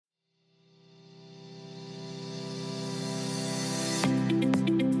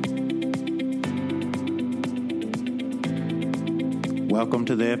Welcome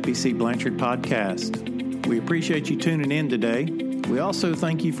to the FBC Blanchard Podcast. We appreciate you tuning in today. We also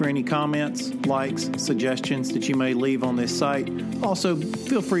thank you for any comments, likes, suggestions that you may leave on this site. Also,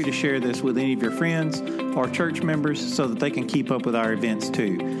 feel free to share this with any of your friends or church members so that they can keep up with our events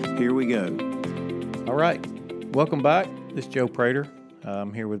too. Here we go. All right. Welcome back. This is Joe Prater.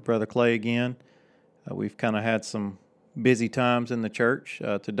 I'm here with Brother Clay again. We've kind of had some busy times in the church.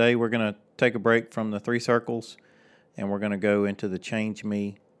 Today we're going to take a break from the three circles and we're going to go into the Change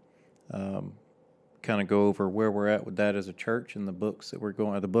Me, kind of go over where we're at with that as a church and the book that we're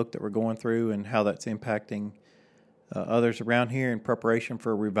going through and how that's impacting others around here in preparation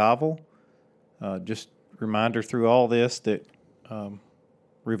for a revival. Just reminder through all this that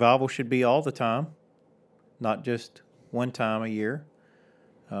revival should be all the time, not just one time a year,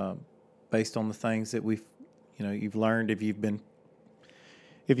 based on the things that you've learned if you've been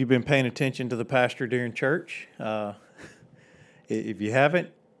paying attention to the pastor during church. If you haven't,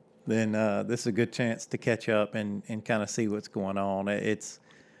 then this is a good chance to catch up and kind of see what's going on.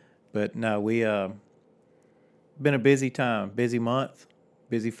 We been a busy time, busy month,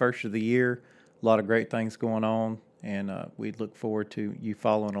 busy first of the year, a lot of great things going on, and we look forward to you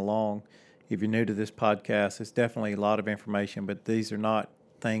following along. If you're new to this podcast, it's definitely a lot of information, but these are not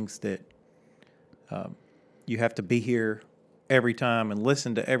things that you have to be here every time and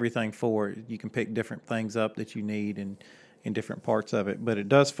listen to everything for. You can pick different things up that you need and in different parts of it, but it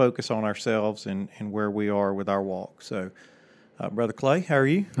does focus on ourselves and where we are with our walk. So, Brother Clay, how are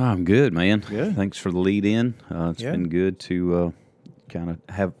you? I'm good, man. Good. Thanks for the lead in. It's been good to kind of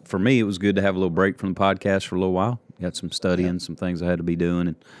have, for me, it was good to have a little break from the podcast for a little while. Got some studying, some things I had to be doing,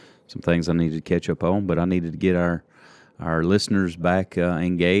 and some things I needed to catch up on, but I needed to get our listeners back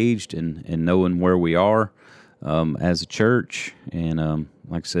engaged and knowing where we are as a church. And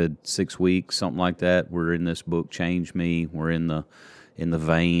like I said, 6 weeks, something like that. We're in this book, Change Me. We're in the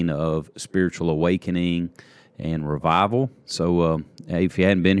vein of spiritual awakening and revival. So if you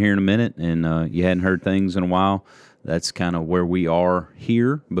hadn't been here in a minute and you hadn't heard things in a while, that's kind of where we are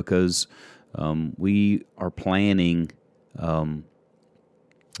here, because we are planning. I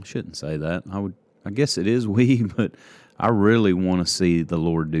shouldn't say that. I guess it is we, but I really want to see the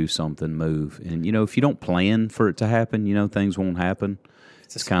Lord do something, move. And, if you don't plan for it to happen, things won't happen.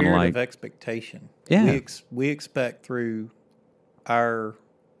 It's kind of like of expectation. Yeah. We expect through our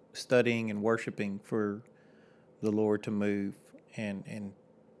studying and worshiping for the Lord to move. And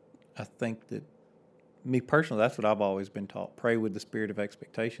I think that, me personally, that's what I've always been taught. Pray with the spirit of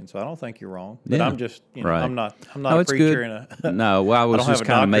expectation. So I don't think you're wrong. But I'm just, right. I'm not a preacher. Good. No, well, I was just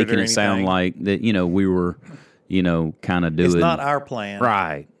kind of making it sound like that, we were, kind of doing. It's not our plan.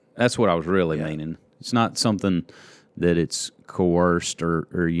 Right. That's what I was really meaning. It's not something that it's coerced or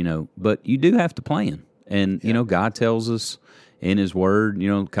but you do have to plan. And, God tells us in His Word,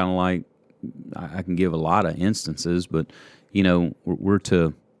 kind of like, I can give a lot of instances, but, we're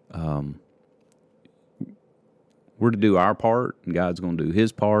to do our part, and God's going to do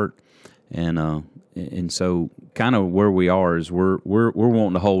His part, and so kind of where we are is we're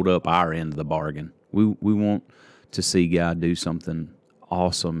wanting to hold up our end of the bargain. We want to see God do something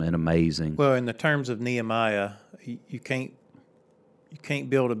awesome and amazing. Well, in the terms of Nehemiah, you can't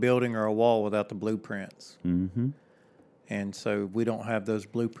build a building or a wall without the blueprints. Mm-hmm. And so if we don't have those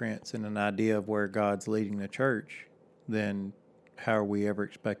blueprints and an idea of where God's leading the church, then how are we ever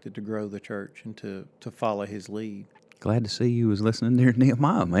expected to grow the church and to follow His lead? Glad to see you was listening there,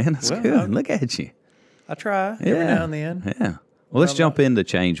 Nehemiah, man. That's good. Look at you. I try every now and then. Yeah. Well, let's jump into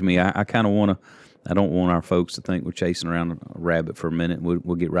Change Me. I kind of want to, I don't want our folks to think we're chasing around a rabbit for a minute.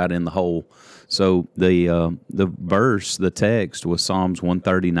 We'll get right in the hole. So the verse, the text was Psalms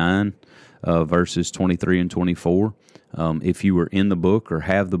 139, verses 23 and 24. If you were in the book or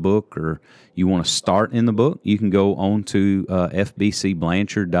have the book or you want to start in the book, you can go on to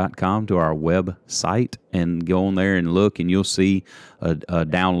fbcblanchard.com, to our website, and go on there and look, and you'll see a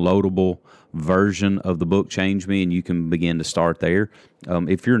downloadable version of the book, Change Me, and you can begin to start there.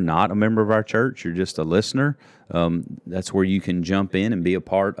 If you're not a member of our church, you're just a listener, that's where you can jump in and be a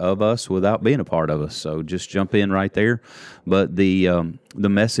part of us without being a part of us. So just jump in right there. But the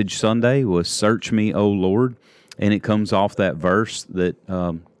message Sunday was Search Me, O Lord, and it comes off that verse that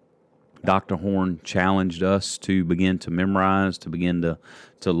Dr. Horn challenged us to begin to memorize, to begin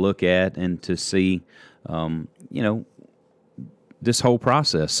to look at, and to see, this whole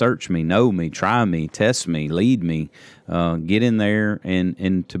process. Search me, know me, try me, test me, lead me, get in there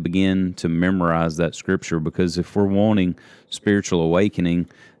and to begin to memorize that scripture, because if we're wanting spiritual awakening,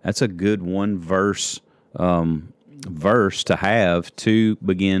 that's a good one verse to have to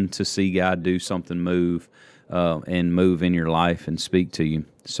begin to see God do something, move and move in your life and speak to you.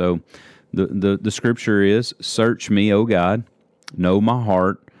 So the scripture is, search me, O God, know my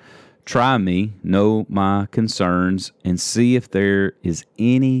heart, try me, know my concerns, and see if there is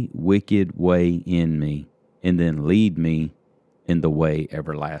any wicked way in me, and then lead me in the way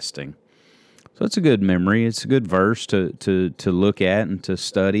everlasting. So it's a good memory. It's a good verse to look at and to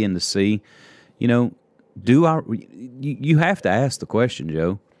study and to see. You know, you have to ask the question,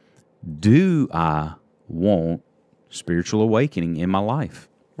 Joe, do I want spiritual awakening in my life?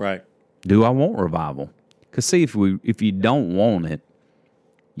 Right. Do I want revival? Because see, if you don't want it,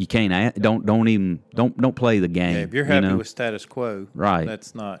 you can't. Don't play the game. Yeah, if you're happy with status quo, right?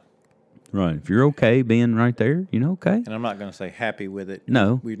 That's not right. If you're okay being right there, okay. And I'm not going to say happy with it.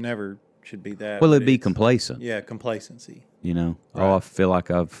 No, we never should be that. Well, it'd be complacent. Yeah, complacency. Right. Oh, I feel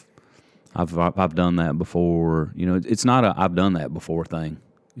like I've done that before. It's not a I've done that before thing.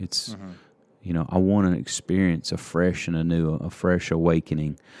 It's I want to experience a fresh and a fresh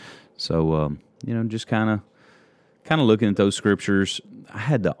awakening. So just kind of looking at those scriptures. I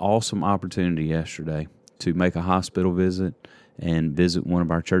had the awesome opportunity yesterday to make a hospital visit and visit one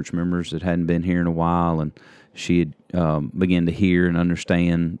of our church members that hadn't been here in a while, and she had began to hear and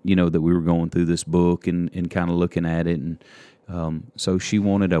understand, that we were going through this book and kind of looking at it, and so she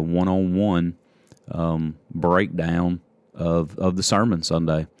wanted a one-on-one breakdown of the sermon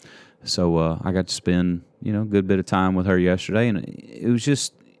Sunday. So I got to spend a good bit of time with her yesterday, and it was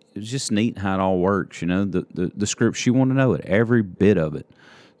just neat how it all works. The script, she wanted to know it, every bit of it.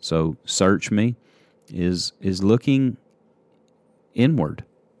 So search me is looking inward.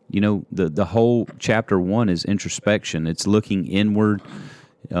 The whole chapter 1 is introspection. It's looking inward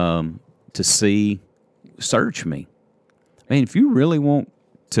to see. Search me. I mean, if you really want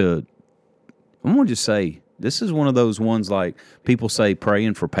to, I'm going to just say, this is one of those ones like people say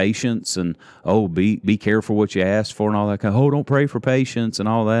praying for patience and, be careful what you ask for and all that kind of, don't pray for patience and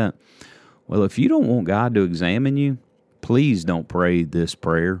all that. Well, if you don't want God to examine you, please don't pray this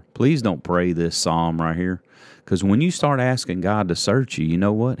prayer. Please don't pray this psalm right here. Because when you start asking God to search you, you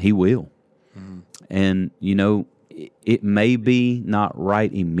know what? He will. Mm-hmm. And, it may be not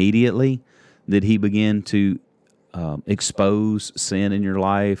right immediately that he begin to expose sin in your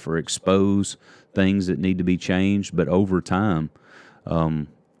life or expose things that need to be changed, but over time,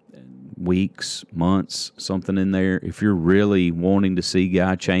 weeks, months, something in there, if you're really wanting to see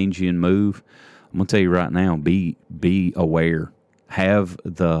God change you and move, I'm going to tell you right now, be aware. Have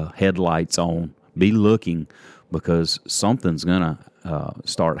the headlights on. Be looking, because something's going to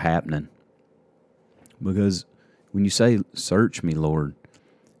start happening. Because when you say, search me, Lord,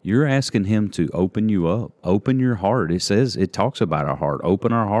 you're asking him to open you up, open your heart. It talks about our heart,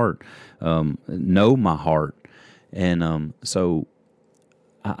 open our heart, know my heart. And so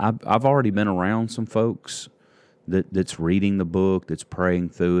I've already been around some folks that's reading the book, that's praying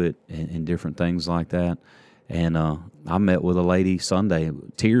through it and different things like that. And I met with a lady Sunday,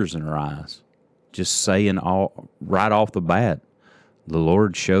 tears in her eyes, just saying right off the bat, the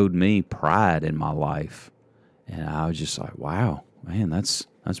Lord showed me pride in my life. And I was just like, wow, man, that's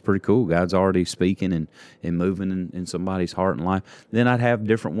pretty cool. God's already speaking and moving in somebody's heart and life. Then I'd have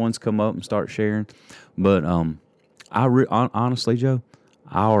different ones come up and start sharing. But honestly, Joe,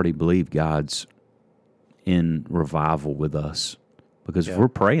 I already believe God's in revival with us. Because if we're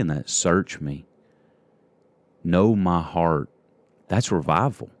praying that, search me, know my heart, that's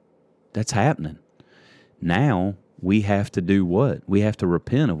revival. That's happening. Now we have to do what? We have to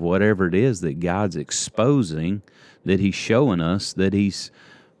repent of whatever it is that God's exposing, that he's showing us, that he's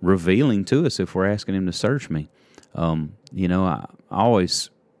revealing to us if we're asking him to search me. I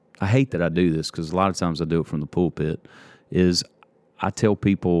hate that I do this, because a lot of times I do it from the pulpit, is I tell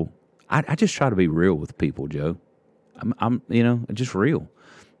people, I just try to be real with people, Joe. I'm just real.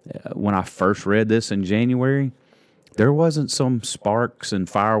 When I first read this in January, there wasn't some sparks and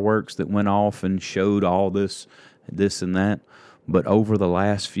fireworks that went off and showed all this and that. But over the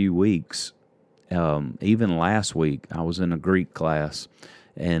last few weeks, even last week, I was in a Greek class,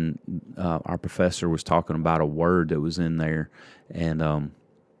 and our professor was talking about a word that was in there, and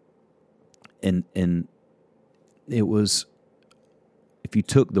it was, if you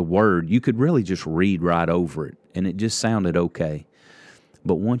took the word, you could really just read right over it, and it just sounded okay.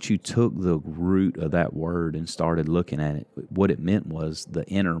 But once you took the root of that word and started looking at it, what it meant was the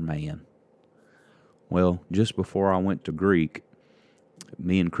inner man. Well, just before I went to Greek,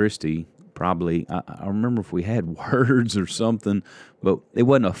 me and Christy probably, I remember if we had words or something, but it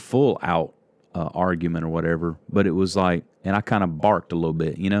wasn't a full out argument or whatever, but it was like, and I kind of barked a little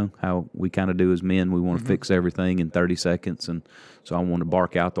bit, you know, how we kind of do as men. We want to fix everything in 30 seconds. And so I wanted to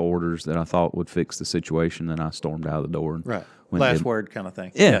bark out the orders that I thought would fix the situation. Then I stormed out of the door. And right. Last word kind of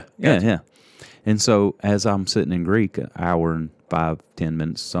thing. Yeah. And so as I'm sitting in Greek, an hour and 5-10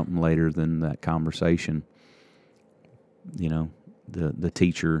 minutes, something later than that conversation, you know, the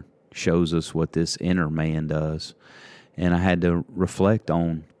teacher shows us what this inner man does. And I had to reflect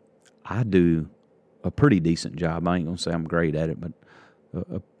on, I do a pretty decent job. I ain't going to say I'm great at it, but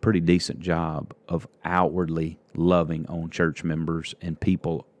a pretty decent job of outwardly loving on church members and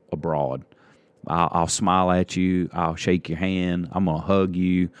people abroad. I'll smile at you. I'll shake your hand. I'm going to hug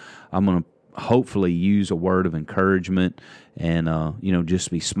you. I'm going to hopefully use a word of encouragement and, you know, just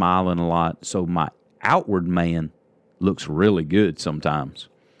be smiling a lot. So my outward man looks really good sometimes.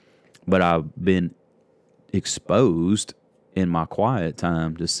 But I've been exposed in my quiet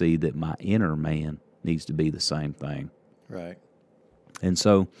time to see that my inner man needs to be the same thing. Right. And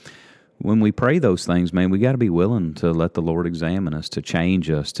so when we pray those things, man, we got to be willing to let the Lord examine us, to change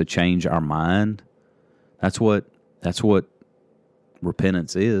our mind. That's what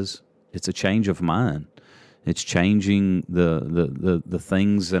repentance is. It's a change of mind. It's changing the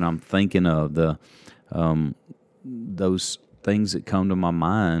things that I'm thinking of, those things that come to my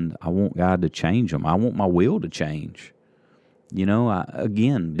mind. I want God to change them. I want my will to change. You know,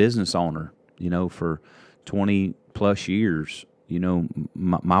 again, business owner, you know, for 20 plus years, you know,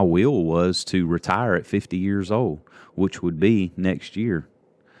 my will was to retire at 50 years old, which would be next year.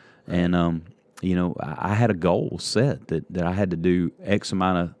 And, you know, I had a goal set that I had to do X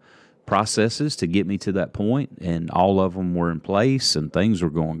amount of processes to get me to that point, and all of them were in place, and things were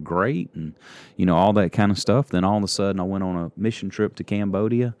going great, and, you know, all that kind of stuff. Then all of a sudden I went on a mission trip to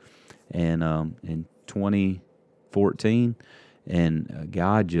Cambodia, and in 2014, and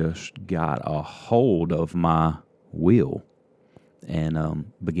God just got a hold of my will and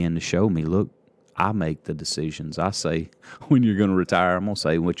began to show me, look, I make the decisions. I say when you're going to retire. I'm going to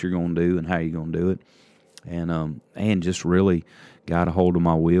say what you're going to do and how you're going to do it. And just really got a hold of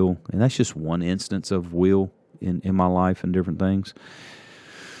my will. And that's just one instance of will in my life and different things.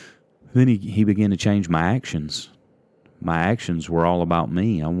 Then he began to change my actions. My actions were all about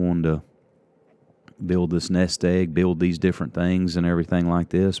me. I wanted to build this nest egg, build these different things and everything like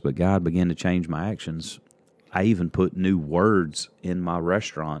this, but God began to change my actions. I even put new words in my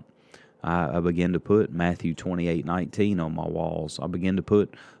restaurant. I began to put Matthew 28:19 on my walls. I began to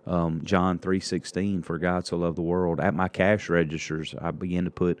put John 3:16, for God so loved the world. At my cash registers, I began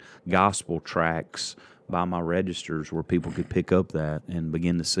to put gospel tracts by my registers where people could pick up that and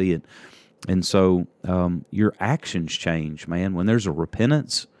begin to see it. And so your actions change, man. When there's a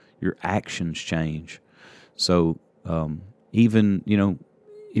repentance, your actions change. So even, you know,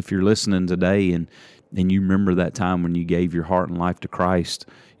 if you're listening today and you remember that time when you gave your heart and life to Christ,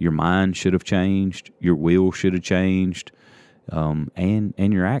 your mind should have changed, your will should have changed, and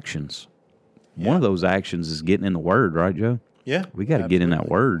your actions. Yeah. One of those actions is getting in the Word, right, Joe? Yeah. We got to get in that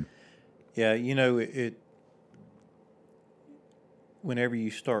Word. Yeah, you know, it. Whenever you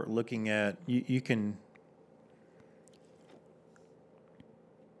start looking at, you can,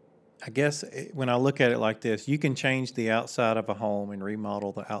 I guess when I look at it like this, you can change the outside of a home and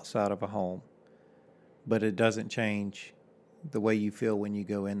remodel the outside of a home, but it doesn't change the way you feel when you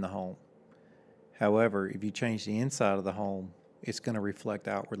go in the home. However, if you change the inside of the home, it's going to reflect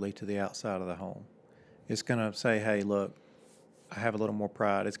outwardly to the outside of the home. It's going to say, hey, look, I have a little more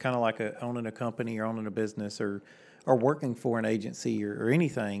pride. It's kind of like owning a company or owning a business or working for an agency or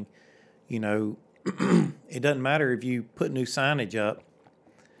anything. You know, it doesn't matter if you put new signage up.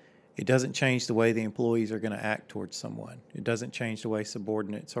 It doesn't change the way the employees are going to act towards someone. It doesn't change the way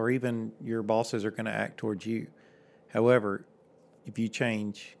subordinates or even your bosses are going to act towards you. However, if you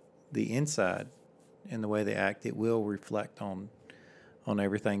change the inside and the way they act, it will reflect on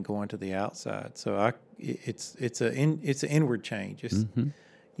everything going to the outside. So it's an inward change. It's,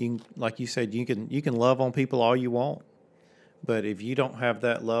 you can, like you said, you can love on people all you want, but if you don't have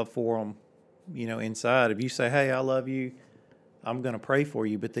that love for them, you know, inside, if you say, hey, I love you, I'm going to pray for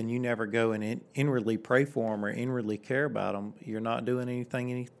you, but then you never go and inwardly pray for them or inwardly care about them, you're not doing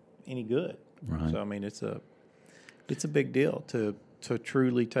anything any good. Right. So I mean, it's a big deal to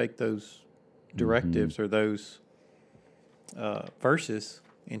truly take those directives or those verses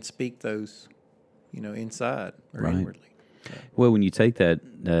and speak those, you know, inside or inwardly. So. Well, when you take that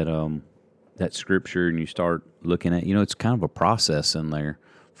scripture and you start looking at, you know, it's kind of a process in there.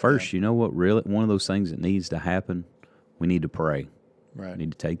 First, you know what, really, one of those things that needs to happen, we need to pray. Right. We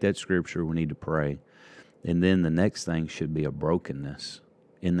need to take that scripture, we need to pray. And then the next thing should be a brokenness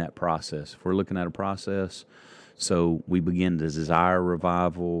in that process. If we're looking at a process, so we begin to desire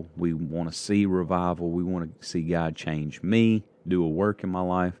revival. We want to see revival. We want to see God change me, do a work in my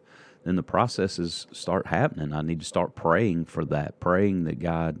life. Then the processes start happening. I need to start praying for that, praying that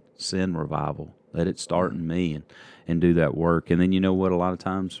God send revival. Let it start in me and do that work. And then you know what? A lot of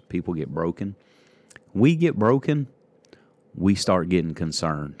times people get broken. We get broken, we start getting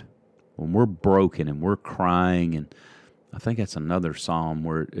concerned. When we're broken and we're crying, and I think that's another psalm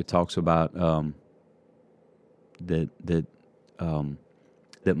where it talks about that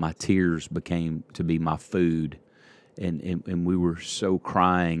my tears became to be my food, and we were so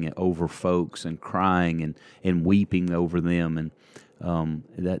crying over folks and crying and weeping over them, and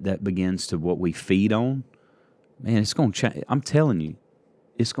that begins to what we feed on. Man, it's going to change. I'm telling you,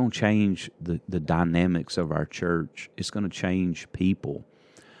 it's going to change the dynamics of our church. It's going to change people,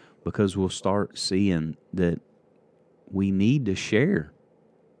 because we'll start seeing that we need to share.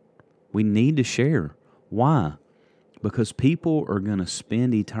 We need to share. Why? Because people are going to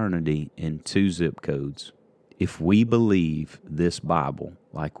spend eternity in 2 zip codes. If we believe this Bible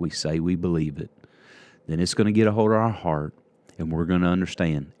like we say we believe it, then it's going to get a hold of our heart, and we're going to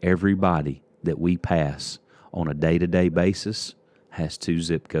understand everybody that we pass on a day-to-day basis has 2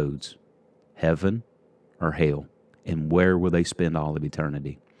 zip codes, heaven or hell, and where will they spend all of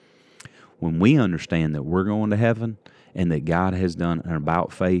eternity? When we understand that we're going to heaven and that God has done an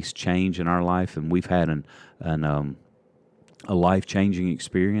about-face change in our life, and we've had a life-changing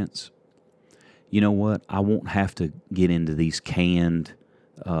experience, you know what? I won't have to get into these canned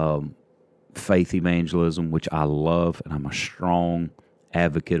faith evangelism, which I love, and I'm a strong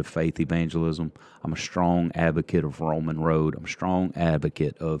advocate of faith evangelism. I'm a strong advocate of Roman Road. I'm a strong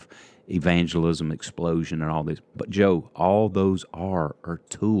advocate of evangelism explosion and all this. But Joe, all those are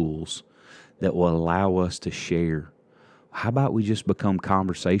tools that will allow us to share. How about we just become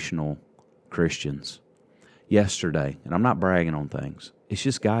conversational Christians? Yesterday, and I'm not bragging on things, it's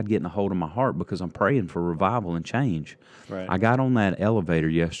just God getting a hold of my heart because I'm praying for revival and change. Right. I got on that elevator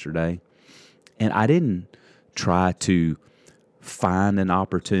yesterday, and I didn't try to find an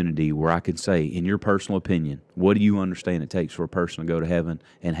opportunity where I could say, in your personal opinion, what do you understand it takes for a person to go to heaven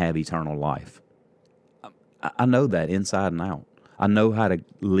and have eternal life? I know that inside and out. I know how to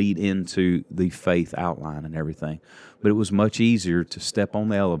lead into the faith outline and everything. But it was much easier to step on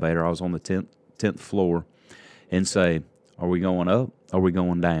the elevator. I was on the 10th floor and say, are we going up? Are we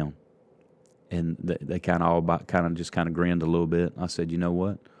going down? And they kind of grinned a little bit. I said, you know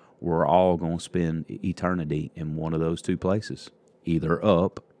what? We're all going to spend eternity in one of those two places, either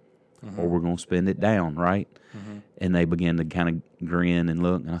up or we're going to spend it down, right? Mm-hmm. And they began to kind of grin and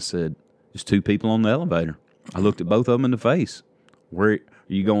look. And I said, there's 2 people on the elevator. I looked at both of them in the face. Where are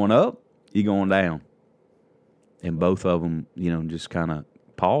you going up? You going down? And both of them, just kind of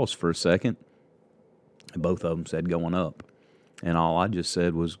paused for a second. And both of them said going up. And all I just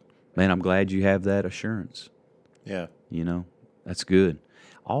said was, man, I'm glad you have that assurance. Yeah. That's good.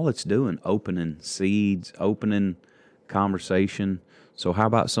 All it's doing, opening seeds, opening conversation. So how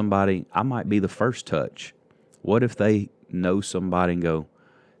about somebody, I might be the first touch. What if they know somebody and go,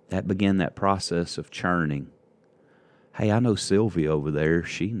 that began that process of churning. Hey, I know Sylvia over there.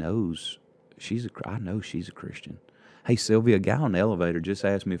 She knows I know she's a Christian. Hey, Sylvia, a guy on the elevator just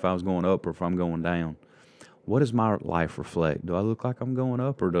asked me if I was going up or if I'm going down. What does my life reflect? Do I look like I'm going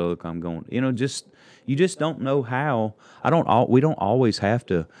up or do I look like I'm going? You just don't know how. We don't always have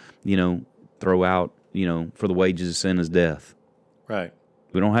to, throw out, for the wages of sin is death. Right.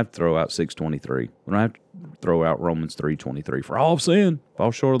 We don't have to throw out 6:23. We don't have to throw out Romans 3:23. For all sin,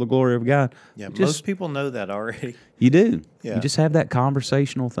 fall short of the glory of God. Yeah, most people know that already. You do. Yeah. You just have that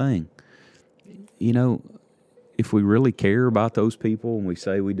conversational thing. If we really care about those people and we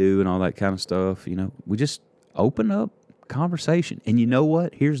say we do and all that kind of stuff, we just open up conversation. And you know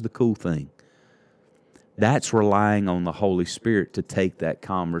what? Here's the cool thing. That's relying on the Holy Spirit to take that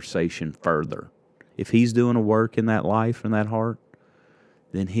conversation further. If He's doing a work in that life and that heart,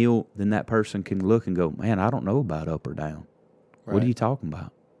 then that person can look and go, man, I don't know about up or down. Right. What are you talking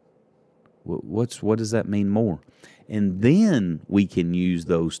about? What does that mean more? And then we can use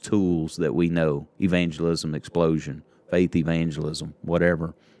those tools that we know, evangelism, explosion, faith evangelism,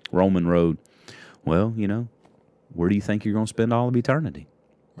 whatever, Roman Road. Well, where do you think you're going to spend all of eternity?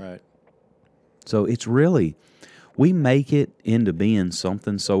 Right. So it's really, we make it into being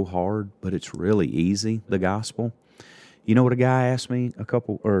something so hard, but it's really easy, the gospel. You know what a guy asked me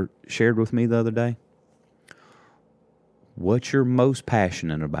shared with me the other day? What you're most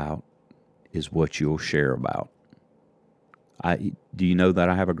passionate about is what you'll share about. Do you know that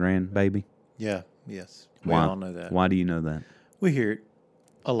I have a grandbaby? Yeah, yes. Why? We all know that. Why do you know that? We hear it.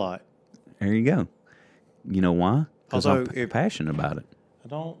 A lot. There you go. You know why? Because I'm Although passionate about it. I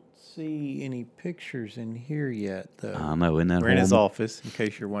don't see any pictures in here yet, though. I know, isn't that We're in his horrible? office, in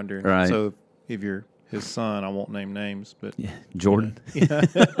case you're wondering. Right. So if you're his son, I won't name names, but Yeah, Jordan.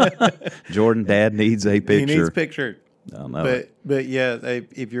 Jordan, Dad needs a picture. he needs pictured. I know it. But yeah,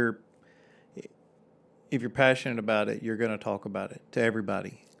 if you're passionate about it, you're going to talk about it to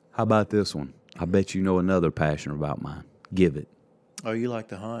everybody. How about this one? I bet you know another passion about mine. Give it. Oh, you like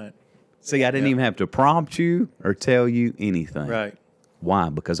to hunt, See, I didn't even have to prompt you or tell you anything. right? Why?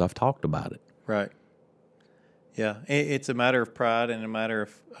 Because I've talked about it. Right. Yeah, it's a matter of pride and a matter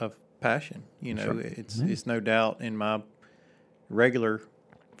of passion. You know, Sure. it's no doubt in my regular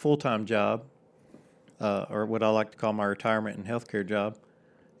full-time job, or what I like to call my retirement and healthcare job.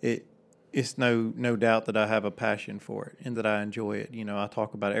 It's no doubt that I have a passion for it and that I enjoy it. You know, I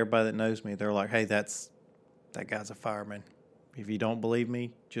talk about it. Everybody that knows me, they're like, "Hey, that guy's a fireman." If you don't believe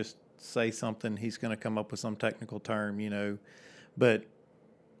me, just say something. He's going to come up with some technical term, you know. But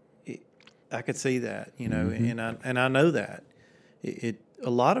I could see that, you know, and I know that a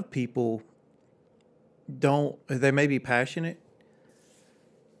lot of people don't. They may be passionate,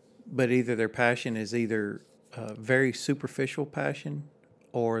 but either their passion is either very superficial passion,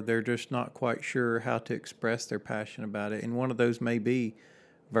 or they're just not quite sure how to express their passion about it. And one of those may be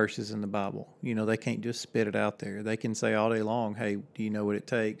verses in the Bible. You know, they can't just spit it out there. They can say all day long, "Hey, do you know what it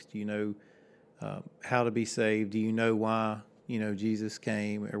takes? Do you know how to be saved? Do you know why, you know, Jesus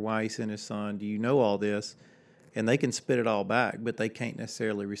came or why he sent his son? Do you know all this?" And they can spit it all back, but they can't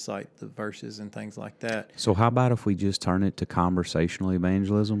necessarily recite the verses and things like that. So how about if we just turn it to conversational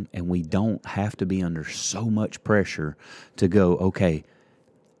evangelism and we don't have to be under so much pressure to go, okay,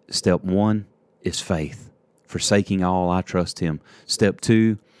 step 1 is faith. Forsaking all, I trust him. Step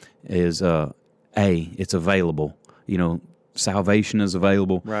 2 is, it's available. You know, salvation is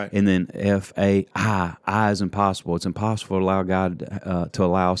available. Right. And then I is impossible. It's impossible to allow God to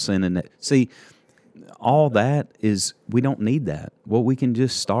allow sin in that. See, all that is, we don't need that. What we can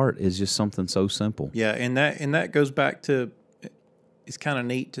just start is just something so simple. Yeah, and that goes back to, it's kind of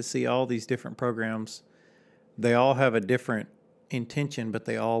neat to see all these different programs. They all have a different intention, but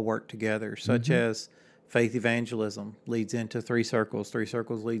they all work together, such as faith evangelism leads into 3 Circles. 3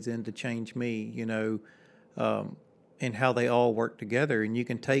 Circles leads into Change Me, you know, and how they all work together. And you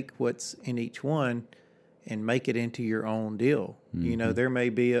can take what's in each one and make it into your own deal. You know, there may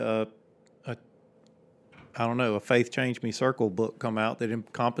be a Faith Change Me Circle book come out that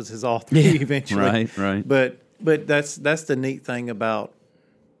encompasses all 3 eventually. Right. But that's the neat thing about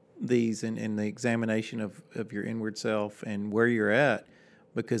these and the examination of your inward self and where you're at,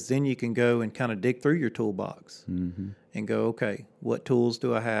 because then you can go and kind of dig through your toolbox and go, okay, what tools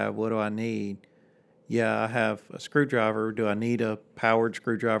do I have? What do I need? Yeah, I have a screwdriver. Do I need a powered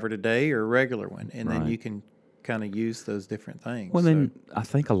screwdriver today or a regular one? And then you can kind of use those different things. Well, then I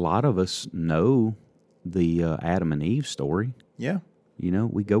think a lot of us know the Adam and Eve story. Yeah. You know,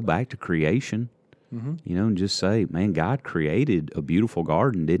 we go back to creation, you know, and just say, man, God created a beautiful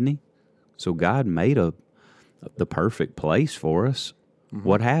garden, didn't he? So God made the perfect place for us.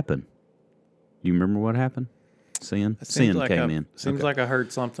 What happened? Do you remember what happened? Sin came in. Seems like I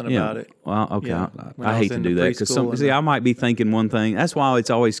heard something about it. Well, okay. Yeah. I hate to do that because I might be thinking one thing. That's why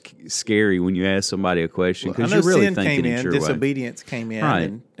it's always scary when you ask somebody a question, because you're really thinking it's your way. Disobedience came in.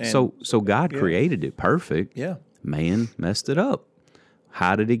 Right. And so God created it perfect. Yeah. Man messed it up.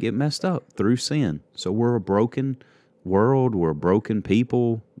 How did it get messed up? Through sin. So we're a broken world. We're a broken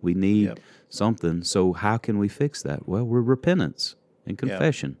people. We need something. So how can we fix that? Well, we're repentance and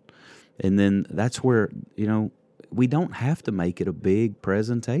confession. And then that's where, you know, we don't have to make it a big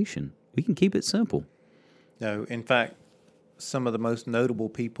presentation. We can keep it simple. No, in fact, some of the most notable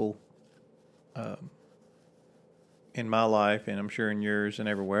people in my life, and I'm sure in yours and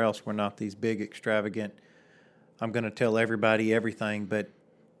everywhere else, were not these big, extravagant, I'm going to tell everybody everything, but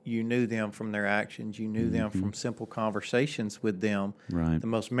you knew them from their actions. You knew them from simple conversations with them. Right. The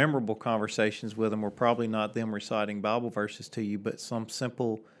most memorable conversations with them were probably not them reciting Bible verses to you, but some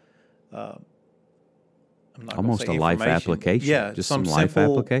simple almost a life application. Yeah, just some life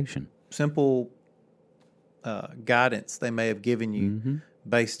application. Simple guidance they may have given you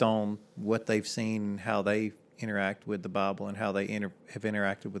based on what they've seen, how they interact with the Bible, and how they have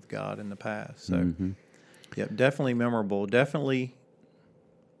interacted with God in the past. So, definitely memorable. Definitely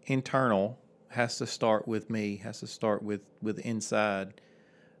internal. Has to start with me. Has to start with inside,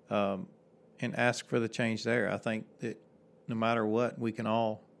 and ask for the change there. I think that no matter what, we can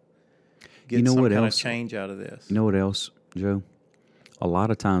all get some kind of change out of this. You know what else, Joe? A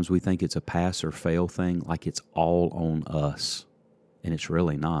lot of times we think it's a pass or fail thing, like it's all on us. and it's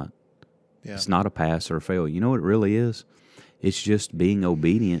really not. Yeah. It's not a pass or a fail. You know what it really is? It's just being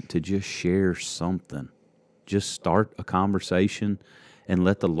obedient to just share something. Just start a conversation and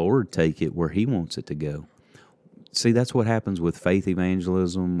let the Lord take it where He wants it to go. See, that's what happens with faith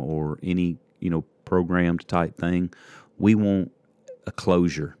evangelism or any, programmed type thing. We want a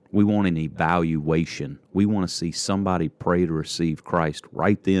closure. We want an evaluation. We want to see somebody pray to receive Christ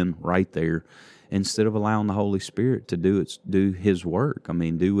right then, right there, instead of allowing the Holy Spirit to do His work. I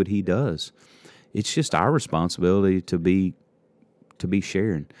mean, do what He does. It's just our responsibility to be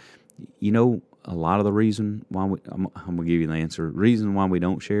sharing. A lot of the reason why I'm going to give you the answer. The reason why we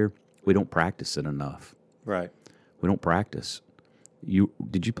don't share, we don't practice it enough. Right. We don't practice.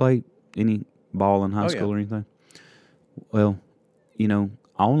 Did you play any ball in high school or anything? Well,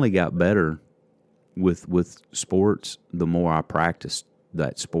 I only got better with sports the more I practiced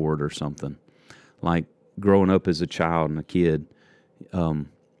that sport or something. Like growing up as a child and a kid, I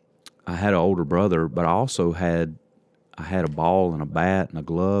had an older brother, but I had a ball and a bat and a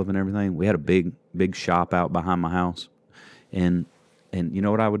glove and everything. We had a big shop out behind my house. And you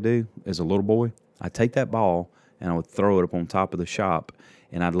know what I would do as a little boy? I'd take that ball and I would throw it up on top of the shop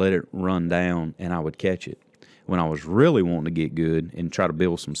and I'd let it run down and I would catch it. When I was really wanting to get good and try to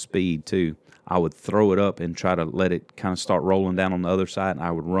build some speed too, I would throw it up and try to let it kind of start rolling down on the other side, and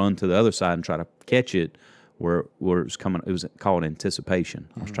I would run to the other side and try to catch it where it was coming. It was called anticipation.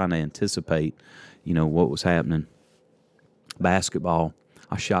 I was trying to anticipate, what was happening. Basketball,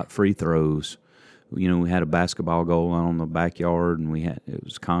 I shot free throws. We had a basketball goal on the backyard, and it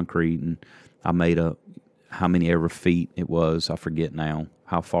was concrete, and I made how many ever feet it was. I forget now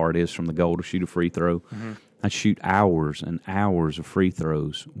how far it is from the goal to shoot a free throw. Mm-hmm. I'd shoot hours and hours of free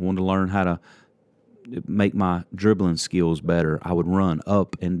throws. Wanted to learn how to make my dribbling skills better. I would run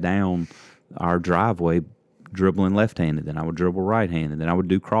up and down our driveway dribbling left-handed. Then I would dribble right-handed. Then I would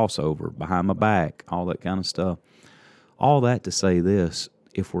do crossover behind my back, all that kind of stuff. All that to say this,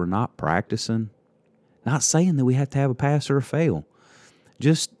 if we're not practicing, not saying that we have to have a pass or a fail,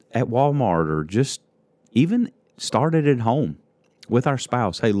 just at Walmart or just even started at home with our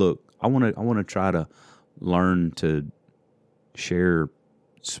spouse. Hey, look, I want to try to learn to share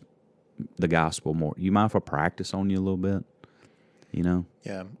the gospel more. You mind if I practice on you a little bit?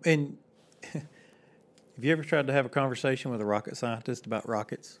 Yeah. And have you ever tried to have a conversation with a rocket scientist about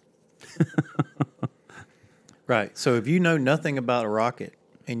rockets? Right. So if you know nothing about a rocket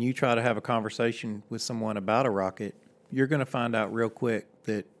and you try to have a conversation with someone about a rocket, you're going to find out real quick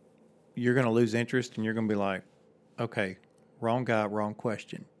that you're going to lose interest and you're going to be like, okay, wrong guy, wrong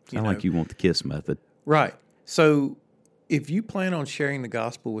question. Sound like you want the KISS method. Right. So if you plan on sharing the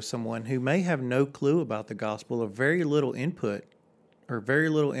gospel with someone who may have no clue about the gospel or very little input or very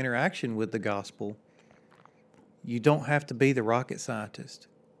little interaction with the gospel, you don't have to be the rocket scientist.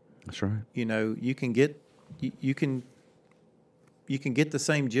 That's right. You can get the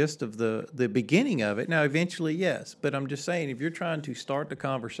same gist of the beginning of it. Now, eventually, yes. But I'm just saying, if you're trying to start the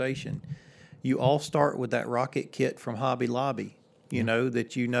conversation, you all start with that rocket kit from Hobby Lobby,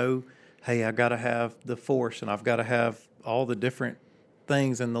 hey, I got to have the force and I've got to have all the different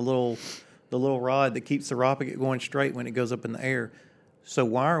things and the little rod that keeps the rocket going straight when it goes up in the air. So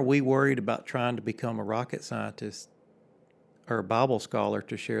why are we worried about trying to become a rocket scientist or a Bible scholar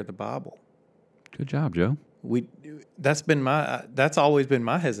to share the Bible? Good job, Joe. That's always been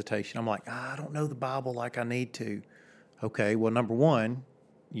my hesitation. I'm like, I don't know the Bible like I need to. Okay, well, number one,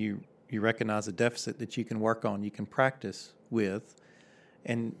 you recognize a deficit that you can work on, you can practice with.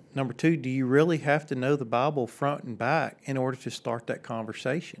 And number two, do you really have to know the Bible front and back in order to start that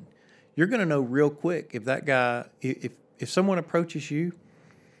conversation? You're going to know real quick if that guy, if someone approaches you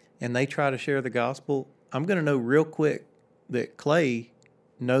and they try to share the gospel, I'm going to know real quick that Clay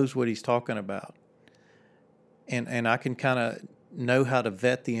knows what he's talking about. And I can kind of know how to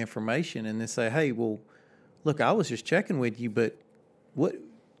vet the information and then say, hey, well, look, I was just checking with you, but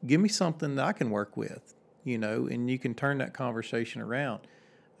give me something that I can work with, and you can turn that conversation around.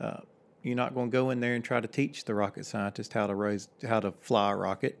 You're not going to go in there and try to teach the rocket scientist how to fly a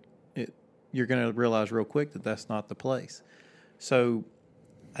rocket. You're going to realize real quick that that's not the place. So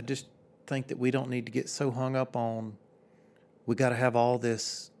I just think that we don't need to get so hung up on, we got to have all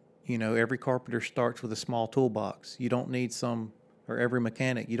this. Every carpenter starts with a small toolbox. You don't need or every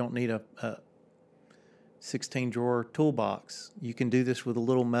mechanic, you don't need a 16-drawer toolbox. You can do this with a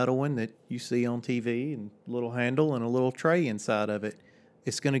little metal one that you see on TV and a little handle and a little tray inside of it.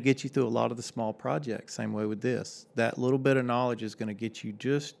 It's going to get you through a lot of the small projects. Same way with this. That little bit of knowledge is going to get you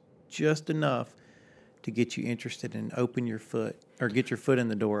just enough to get you interested and get your foot in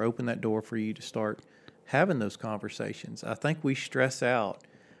the door, open that door for you to start having those conversations. I think we stress out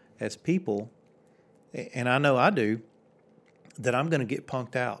as people, and I know I do, that I'm going to get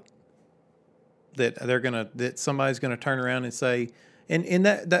punked out. That somebody's going to turn around and say, and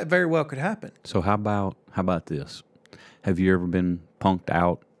that very well could happen. So how about this? Have you ever been punked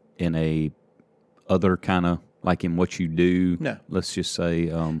out in a other kind of, like in what you do? No. Let's just say.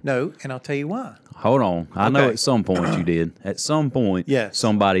 No, and I'll tell you why. Hold on. I know Okay. at some point you did. At some point, Yes.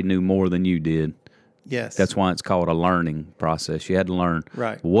 somebody knew more than you did. Yes. That's why it's called a learning process. You had to learn.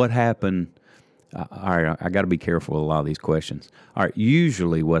 Right. What happened? All right, I got to be careful with a lot of these questions. All right,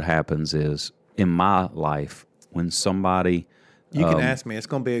 usually what happens is, in my life, when somebody... You can ask me. It's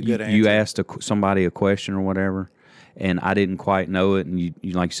going to be a good answer. You asked somebody a question or whatever, and I didn't quite know it, and you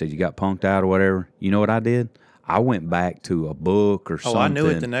like you said, you got punked out or whatever. You know what I did? I went back to a book or something. I knew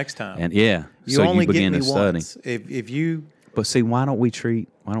it the next time. And yeah, You so only you begin get me to study. once. If you... But see, why don't we treat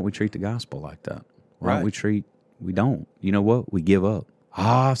the gospel like that? Why don't we don't? You know what? We give up.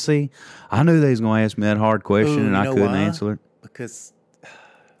 See, I knew they was going to ask me that hard question, and I couldn't answer it. Because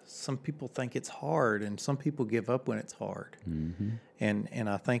some people think it's hard, and some people give up when it's hard. Mm-hmm. And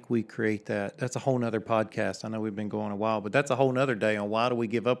I think we create that. That's a whole nother podcast. I know we've been going a while, but that's a whole nother day on why do we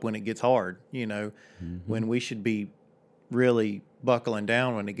give up when it gets hard, when we should be really buckling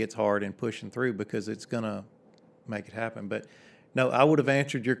down when it gets hard and pushing through, because it's going to make it happen. But no, I would have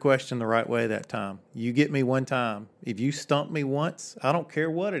answered your question the right way that time. You get me one time. If you stump me once, I don't care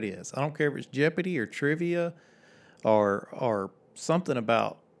what it is. I don't care if it's Jeopardy or trivia or something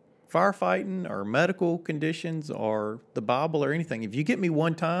about firefighting or medical conditions or the Bible or anything. If you get me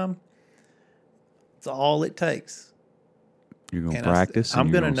one time, it's all it takes. You're going to practice, and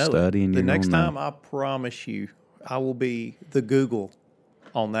you're going to study, and the you're next gonna time, I promise you, I will be the Google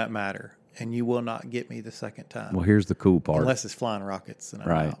on that matter, and you will not get me the second time. Well, here's the cool part. Unless it's flying rockets. And I'm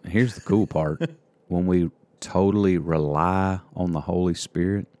Right. out. Here's the cool part. When we totally rely on the Holy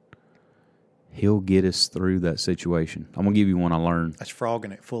Spirit, He'll get us through that situation. I'm going to give you one I learned. That's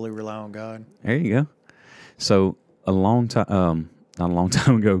frogging it. Fully rely on God. There you go. So a long time, not a long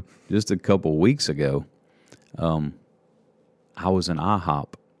time ago, just a couple weeks ago, I was in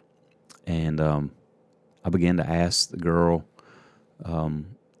IHOP, and I began to ask the girl,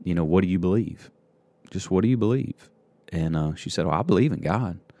 what do you believe? Just what do you believe? And she said, I believe in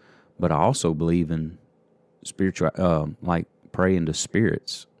God, but I also believe in spiritual, like praying to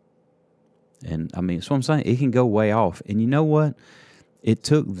spirits. And I mean, that's what I'm saying. It can go way off. And you know what? It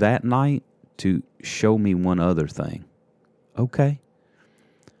took that night to show me one other thing. Okay.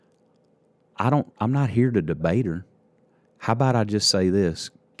 I'm not here to debate her. How about I just say this?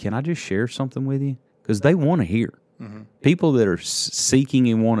 Can I just share something with you? Because they want to hear. Mm-hmm. People that are seeking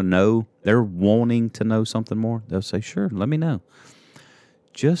and want to know, they're wanting to know something more. They'll say, sure, let me know.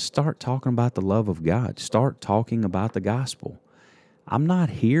 Just start talking about the love of God. Start talking about the gospel. I'm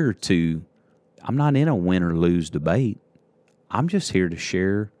not in a win or lose debate. I'm just here to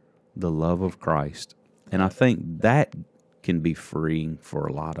share the love of Christ. And I think that can be freeing for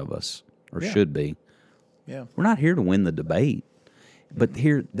a lot of us, or should be. Yeah. We're not here to win the debate, but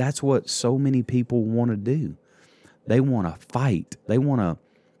that's what so many people want to do. They want to fight. They want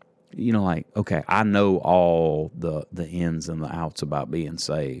to, okay, I know all the ins and the outs about being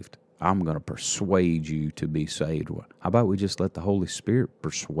saved. I'm going to persuade you to be saved. How about we just let the Holy Spirit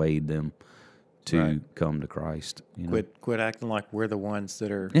persuade them to come to Christ? Quit acting like we're the ones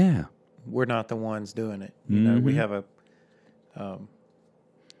that are. Yeah. We're not the ones doing it. We have a.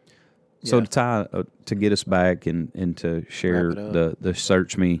 So to get us back and to share the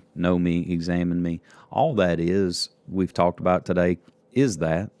search me, know me, examine me, all that is we've talked about today is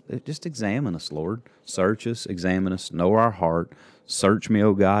that. Just examine us, Lord. Search us, examine us, know our heart. Search me,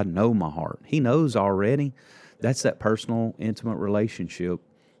 O God, know my heart. He knows already. That's that personal, intimate relationship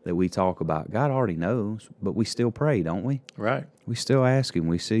that we talk about. God already knows, but we still pray, don't we? Right. We still ask Him.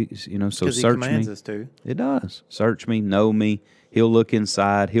 We see, so because search He commands me. us to. It does. Search me, know me. He'll look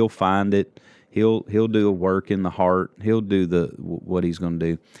inside. He'll find it. He'll do a work in the heart. He'll do what He's going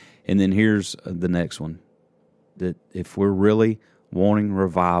to do. And then here's the next one. That if we're really wanting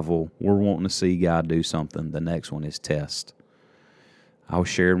revival, we're wanting to see God do something, the next one is test. I was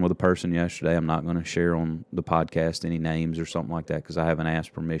sharing with a person yesterday. I'm not going to share on the podcast any names or something like that because I haven't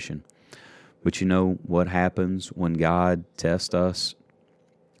asked permission. But you know what happens when God tests us?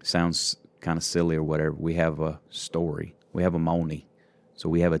 Sounds kind of silly or whatever. We have a story. We have a moni. So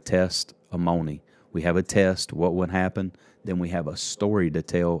we have a test, a moni. We have a test, what would happen. Then we have a story to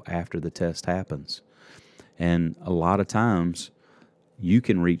tell after the test happens. And a lot of times, you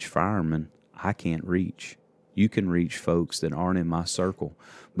can reach firemen. I can't reach. You can reach folks that aren't in my circle,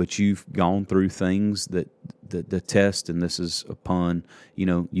 but you've gone through things that the test, and this is a pun,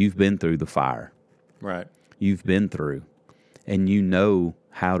 you've been through the fire. Right. You've been through, and you know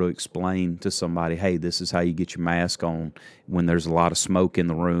how to explain to somebody, hey, this is how you get your mask on when there's a lot of smoke in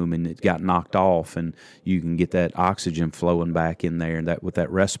the room and it got knocked off, and you can get that oxygen flowing back in there, and that with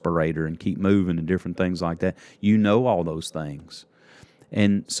that respirator, and keep moving and different things like that. You know all those things.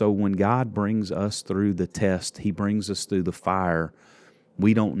 And so when God brings us through the test, He brings us through the fire.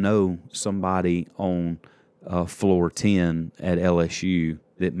 We don't know somebody on floor 10 at LSU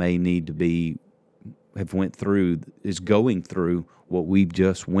that may need to is going through what we've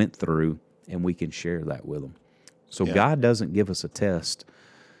just went through, and we can share that with them. So God doesn't give us a test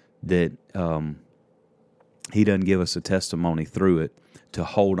that He doesn't give us a testimony through it to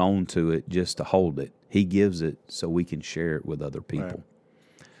hold on to it just to hold it. He gives it so we can share it with other people. Right.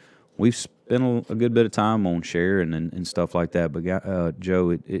 We've spent a good bit of time on sharing and stuff like that, but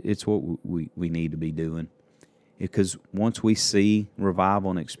Joe, it's what we need to be doing. Because once we see revival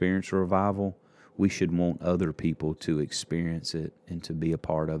and experience revival, we should want other people to experience it and to be a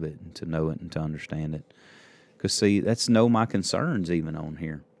part of it and to know it and to understand it. Because, see, that's know my concerns even on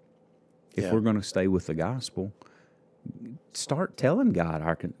here. If we're going to stay with the gospel, start telling God,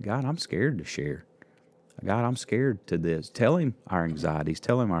 God, I'm scared to share. God, I'm scared to this. Tell Him our anxieties.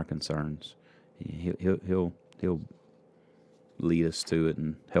 Tell Him our concerns. He'll lead us to it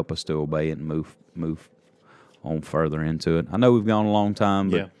and help us to obey it and move on further into it. I know we've gone a long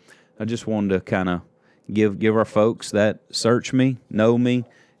time, but I just wanted to kind of give our folks that search me, know me,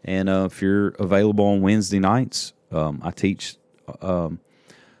 and if you're available on Wednesday nights, I teach in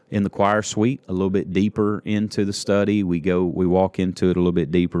the choir suite a little bit deeper into the study. We walk into it a little bit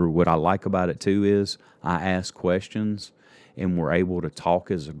deeper. What I like about it too is I ask questions, and we're able to talk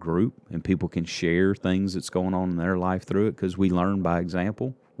as a group, and people can share things that's going on in their life through it, because we learn by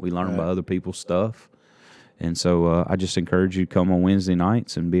example. We learn by other people's stuff. And so I just encourage you to come on Wednesday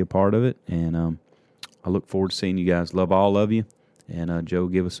nights and be a part of it. And I look forward to seeing you guys. Love all of you. And Joe,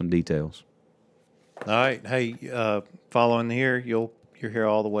 give us some details. All right. Hey, following here, you'll hear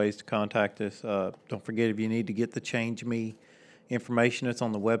all the ways to contact us. Don't forget, if you need to get the Change Me information, it's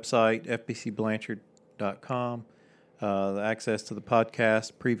on the website, fbcblanchard.com. The access to the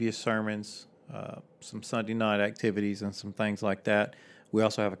podcast, previous sermons, some Sunday night activities, and some things like that. We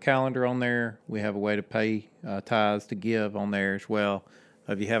also have a calendar on there. We have a way to pay tithes to give on there as well.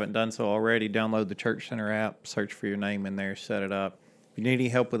 If you haven't done so already, download the Church Center app, search for your name in there, set it up. If you need any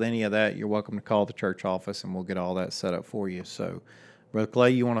help with any of that, you're welcome to call the church office, and we'll get all that set up for you. So, Brother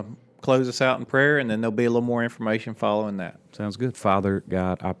Clay, you want to close us out in prayer, and then there'll be a little more information following that. Sounds good. Father,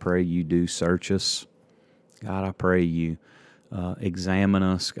 God, I pray you do search us. God, I pray you examine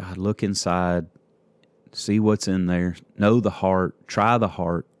us. God, look inside. See what's in there. Know the heart. Try the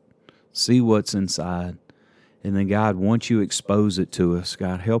heart. See what's inside. And then, God, once you expose it to us,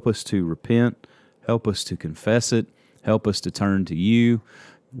 God, help us to repent. Help us to confess it. Help us to turn to you.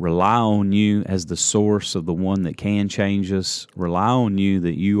 Rely on you as the source of the one that can change us. Rely on you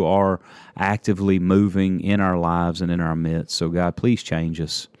that you are actively moving in our lives and in our midst. So, God, please change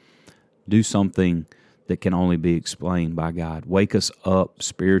us. Do something that can only be explained by God. Wake us up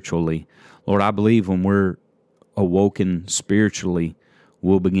spiritually. Lord, I believe when we're awoken spiritually,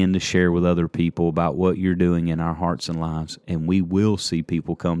 we'll begin to share with other people about what you're doing in our hearts and lives, and we will see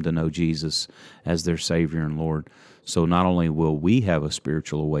people come to know Jesus as their Savior and Lord. So not only will we have a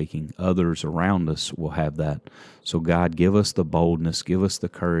spiritual awakening, others around us will have that. So God, give us the boldness, give us the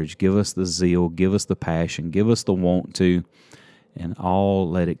courage, give us the zeal, give us the passion, give us the want to, and all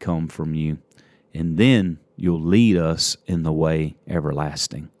let it come from you. And then you'll lead us in the way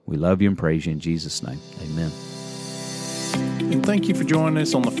everlasting. We love you and praise you in Jesus' name. Amen. And thank you for joining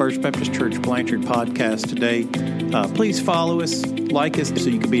us on the First Baptist Church Blanchard podcast today. Please follow us, like us, so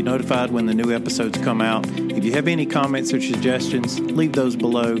you can be notified when the new episodes come out. If you have any comments or suggestions, leave those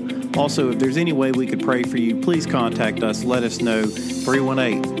below. Also, if there's any way we could pray for you, please contact us. Let us know,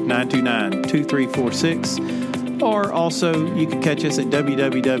 318-929-2346. Or also, you can catch us at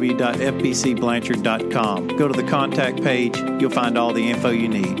www.fbcblanchard.com. Go to the contact page. You'll find all the info you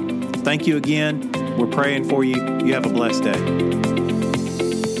need. Thank you again. We're praying for you. You have a blessed day.